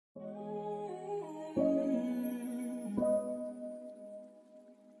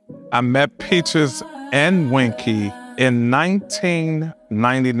I met Peaches and Winky in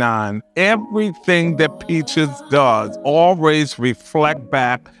 1999. Everything that Peaches does always reflect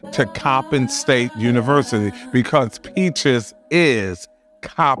back to Coppin State University because Peaches is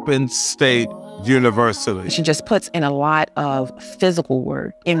Coppin State University. She just puts in a lot of physical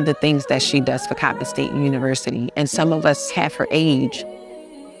work in the things that she does for Coppin State University. And some of us half her age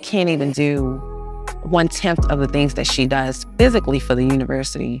can't even do 1/10 of the things that she does physically for the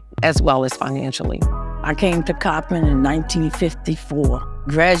university, as well as financially. I came to Coppin in 1954,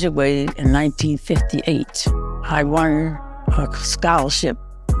 graduated in 1958. I won a scholarship,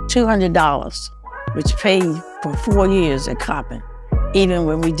 $200, which paid for 4 years at Coppin. Even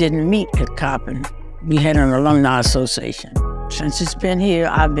when we didn't meet at Coppin, we had an Alumni Association. Since it's been here,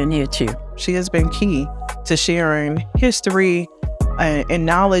 I've been here too. She has been key to sharing history and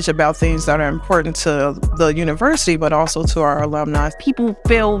knowledge about things that are important to the university, but also to our alumni. People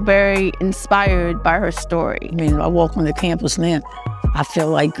feel very inspired by her story. I mean, I walk on the campus now, I feel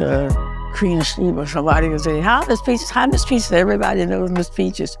like Karina Steve or somebody will say, "Hi, Miss Peaches, hi, Miss Peaches." Everybody knows Miss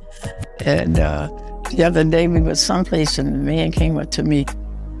Peaches. And the other day we were someplace and the man came up to me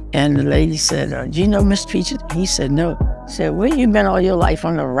and the lady said, "Do you know Miss Peaches?" He said, "No." She said, "Where you been all your life,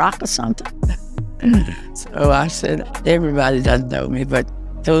 on the rock or something?" So I said, everybody doesn't know me, but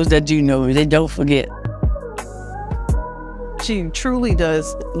those that do know me, they don't forget. She truly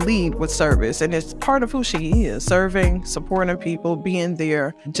does lead with service, and it's part of who she is, serving, supporting people, being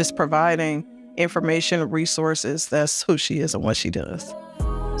there, just providing information, resources. That's who she is and what she does.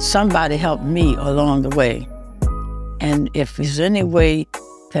 Somebody helped me along the way. And if there's any way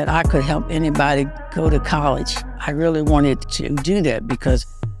that I could help anybody go to college, I really wanted to do that because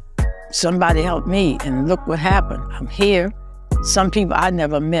somebody helped me, and look what happened. I'm here. Some people I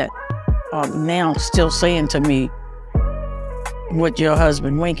never met are now still saying to me what your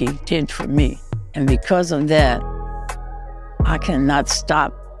husband Winky did for me. And because of that, I cannot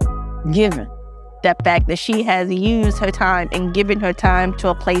stop giving. The fact that she has used her time and given her time to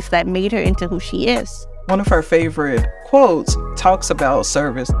a place that made her into who she is. One of her favorite quotes talks about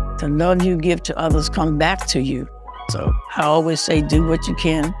service. The love you give to others come back to you. So I always say, do what you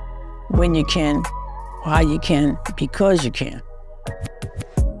can, when you can, while you can, because you can.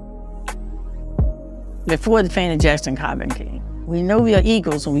 Before the Fannie Jackson Coppin came, we know we are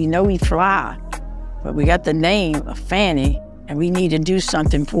eagles and we know we fly, but we got the name of Fannie and we need to do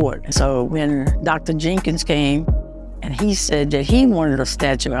something for it. So when Dr. Jenkins came and he said that he wanted a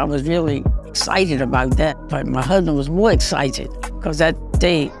statue, I was really excited about that, but my husband was more excited because that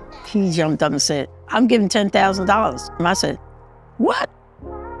day he jumped up and said, "I'm giving $10,000. And I said, "What?"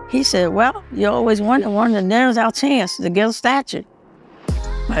 He said, "Well, you always wanted one, and there's our chance to get a statue."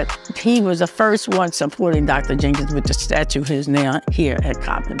 But he was the first one supporting Dr. Jenkins with the statue who's now here at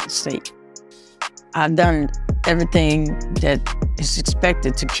Coppin State. I've done everything that is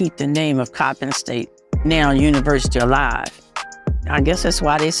expected to keep the name of Coppin State, now university, alive. I guess that's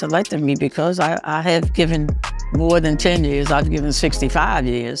why they selected me, because I have given more than 10 years. I've given 65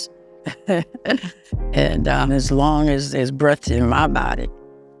 years. And as long as there's breath in my body,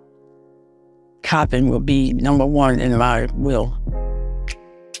 Coppin will be #1 in my will.